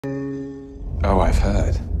Oh, I've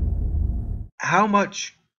heard. How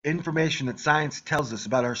much information that science tells us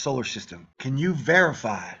about our solar system can you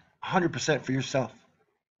verify 100% for yourself?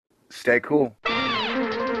 Stay cool.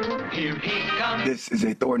 This is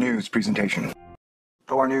a Thor News presentation.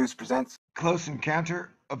 Thor News presents Close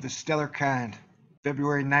Encounter of the Stellar Kind,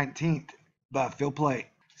 February 19th, by Plait.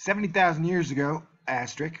 70,000 years ago, a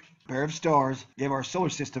pair of stars gave our solar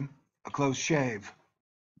system a close shave.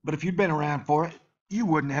 But if you'd been around for it, you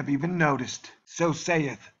wouldn't have even noticed. So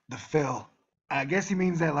saith the Phil. I guess he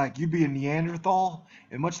means that like you'd be a Neanderthal,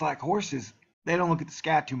 and much like horses, they don't look at the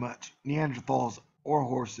sky too much, Neanderthals or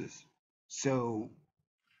horses. So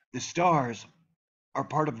the stars are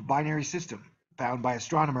part of a binary system found by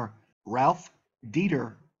astronomer Ralph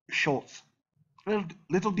Dieter Schultz.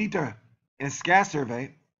 Little Dieter, in a sky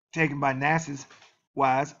survey taken by NASA's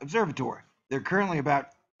WISE Observatory. They're currently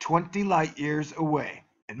about 20 light years away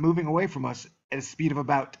and moving away from us at a speed of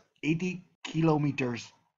about 80 kilometers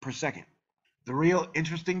per second. The real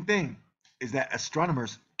interesting thing is that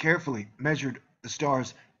astronomers carefully measured the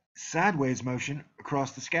star's sideways motion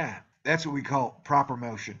across the sky. That's what we call proper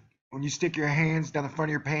motion. When you stick your hands down the front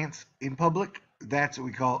of your pants in public, that's what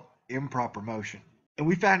we call improper motion. And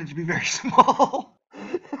we found it to be very small.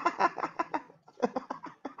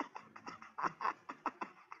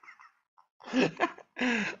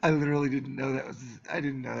 I literally didn't know that was. I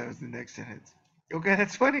didn't know that was the next sentence. Okay,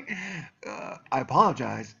 that's funny. I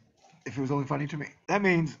apologize if it was only funny to me. That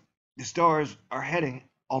means the stars are heading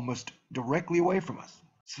almost directly away from us.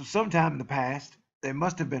 So sometime in the past, they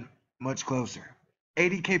must have been much closer.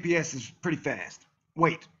 80 kps is pretty fast.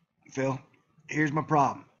 Wait, Phil, here's my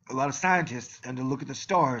problem. A lot of scientists tend to look at the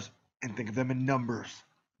stars and think of them in numbers.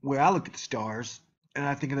 Where I look at the stars, and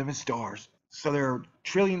I think of them as stars. So there are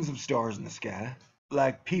trillions of stars in the sky.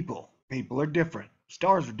 Like people. People are different.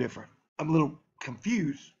 Stars are different. I'm a little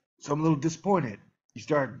confused, so I'm a little disappointed. You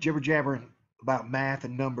start jibber jabbering about math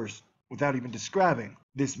and numbers without even describing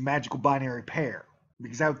this magical binary pair.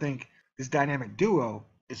 Because I would think this dynamic duo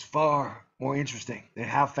is far more interesting than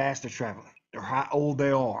how fast they're traveling, or how old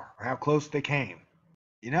they are, or how close they came.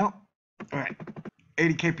 You know? Alright.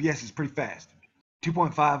 80 kps is pretty fast.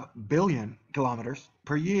 2.5 billion kilometers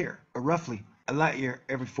per year, or roughly a light year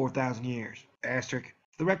every 4,000 years. Asterisk.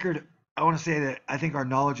 For the record, I want to say that I think our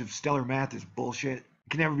knowledge of stellar math is bullshit. It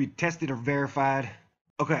can never be tested or verified.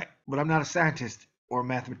 Okay, but I'm not a scientist or a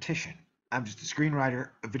mathematician. I'm just a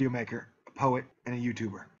screenwriter, a video maker, a poet, and a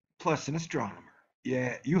YouTuber. Plus an astronomer.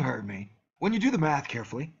 Yeah, you heard me. When you do the math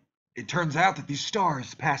carefully, it turns out that these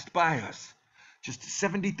stars passed by us just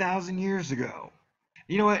 70,000 years ago.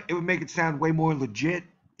 You know what? It would make it sound way more legit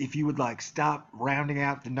if you would like stop rounding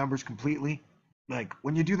out the numbers completely. Like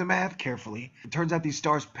when you do the math carefully, it turns out these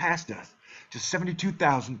stars passed us just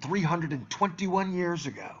 72,321 years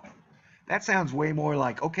ago. That sounds way more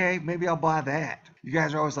like, okay, maybe I'll buy that. You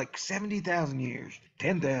guys are always like 70,000 years,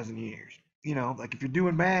 10,000 years. You know, like if you're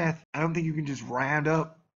doing math, I don't think you can just round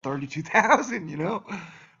up 32,000, you know?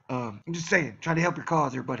 I'm just saying, trying to help your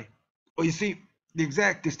cause here, buddy. Well, you see, the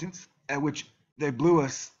exact distance at which they blew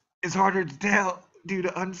us is harder to tell due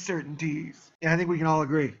to uncertainties. And I think we can all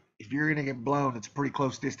agree, if you're going to get blown, it's a pretty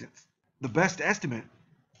close distance. The best estimate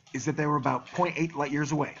is that they were about zero point 0.8 light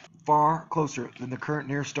years away, far closer than the current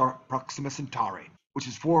nearest star Proxima Centauri, which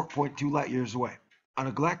is 4.2 light years away. On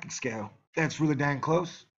a galactic scale, that's really dang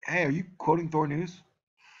close. Hey, are you quoting Thor News?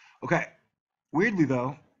 Okay. Weirdly,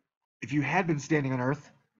 though, if you had been standing on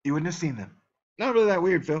Earth, you wouldn't have seen them. Not really that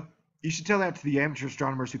weird, Phil. You should tell that to the amateur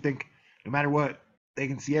astronomers who think, no matter what, they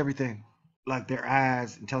can see everything, like their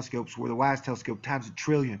eyes and telescopes were the WISE telescope times a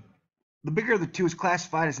trillion. The bigger of the two is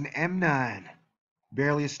classified as an M9,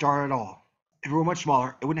 barely a star at all. If it were much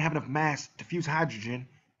smaller, it wouldn't have enough mass to fuse hydrogen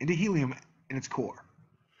into helium in its core.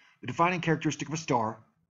 The defining characteristic of a star,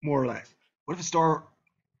 more or less. What if a star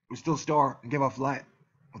was still a star and gave off light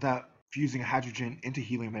without fusing hydrogen into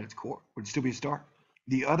helium at its core? Would it still be a star?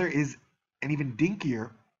 The other is an even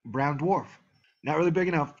dinkier brown dwarf. Not really big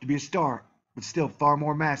enough to be a star, but still far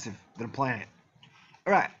more massive than a planet.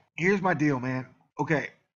 Alright, here's my deal, man. Okay,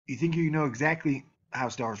 you think you know exactly how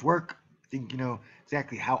stars work? You think you know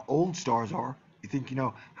exactly how old stars are? You think you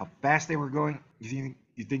know how fast they were going? You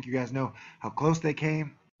think you guys know how close they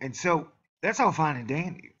came? And so, that's all fine and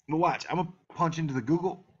dandy. But watch, I'm gonna punch into the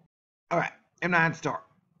Google. Alright, M9 star,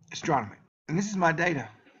 astronomy. And this is my data.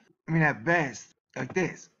 I mean, at best, like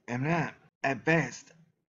this, M9. At best,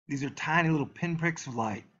 these are tiny little pinpricks of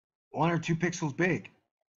light, 1 or 2 pixels big,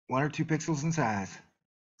 1 or 2 pixels in size.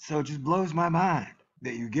 So it just blows my mind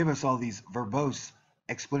that you give us all these verbose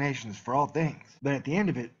explanations for all things, but at the end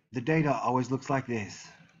of it, the data always looks like this.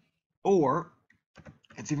 Or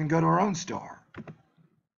Let's even go to our own star.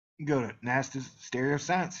 You go to NASA's Stereo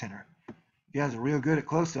Science Center. You guys are real good at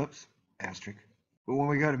close-ups, asterisk. But when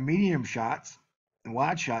we go to medium shots and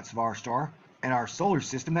wide shots of our star and our solar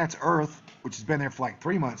system, that's Earth, which has been there for like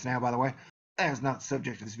 3 months now, by the way. That is not the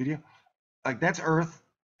subject of this video. Like, that's Earth,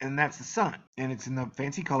 and that's the sun. And it's in the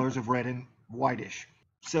fancy colors of red and whitish.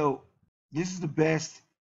 So, this is the best.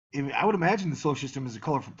 I would imagine the solar system is a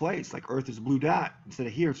colorful place. Like, Earth is a blue dot. Instead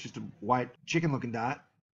of here, it's just a white chicken-looking dot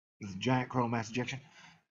with a giant coronal mass ejection.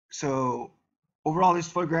 So, overall, this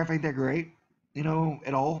photograph ain't that great, at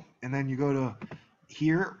all. And then you go to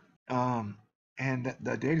here, and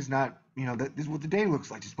the data's not, this is what the data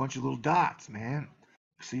looks like. Just a bunch of little dots, man.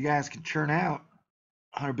 So you guys can churn out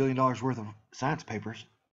 $100 billion worth of science papers,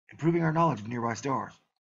 improving our knowledge of nearby stars.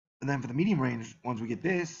 And then for the medium range ones, we get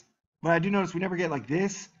this. But I do notice we never get like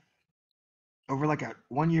this over like a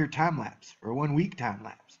 1 year time lapse, or a 1 week time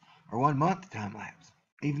lapse, or 1 month time lapse.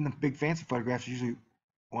 Even the big fancy photographs are usually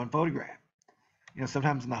one photograph.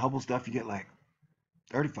 Sometimes in the Hubble stuff you get like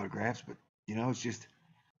 30 photographs, but it's just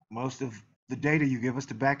most of the data you give us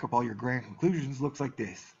to back up all your grand conclusions looks like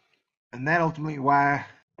this. And that ultimately why,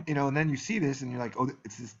 and then you see this and you're like, oh,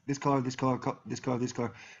 it's this color, this color, this color, this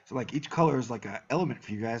color. So like each color is like an element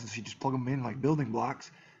for you guys, and so you just plug them in like building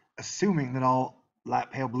blocks, assuming that all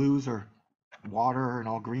light pale blues are water and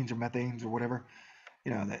all greens are methanes or whatever.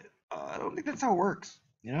 That I don't think that's how it works,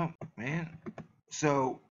 man.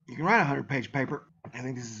 So you can write a 100-page paper. I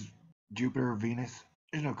think this is Jupiter or Venus.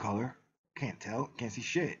 There's no color. Can't tell. Can't see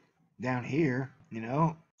shit. Down here,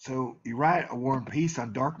 so you write a War and Peace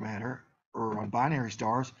on dark matter or on binary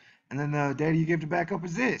stars, and then the data you give to back up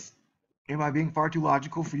is this. Am I being far too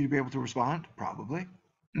logical for you to be able to respond? Probably.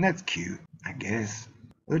 And that's cute, I guess.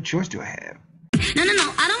 What choice do I have? No,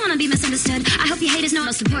 I don't want to be misunderstood. I hope you haters know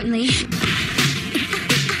most importantly.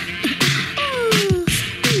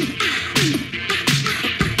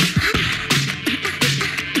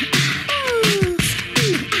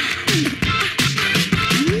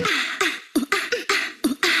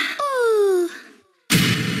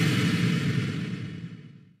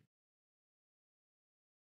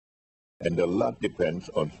 And a lot depends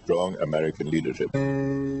on strong American leadership.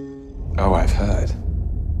 Oh, I've heard.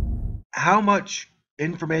 How much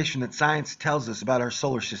information that science tells us about our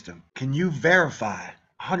solar system can you verify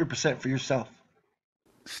 100% for yourself?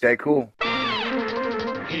 Stay cool.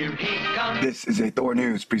 This is a Thor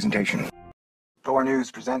News presentation. Thor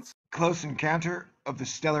News presents Close Encounter of the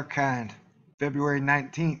Stellar Kind, February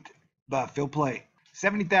 19th, by Phillip Plait.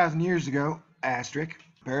 70,000 years ago, asterisk,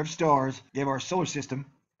 a pair of stars gave our solar system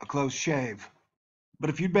a close shave. But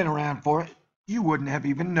if you'd been around for it, you wouldn't have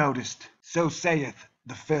even noticed. So saith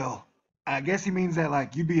the Phil. I guess he means that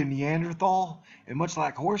like you'd be a Neanderthal, and much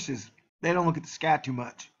like horses, they don't look at the sky too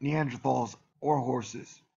much, Neanderthals or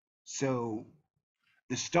horses. So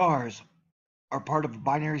the stars are part of a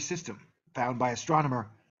binary system found by astronomer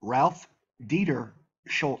Ralph Dieter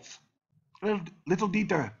Schultz. Little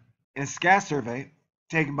Dieter, in a sky survey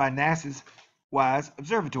taken by NASA's WISE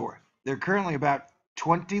observatory. They're currently about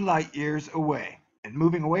 20 light years away and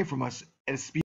moving away from us at a speed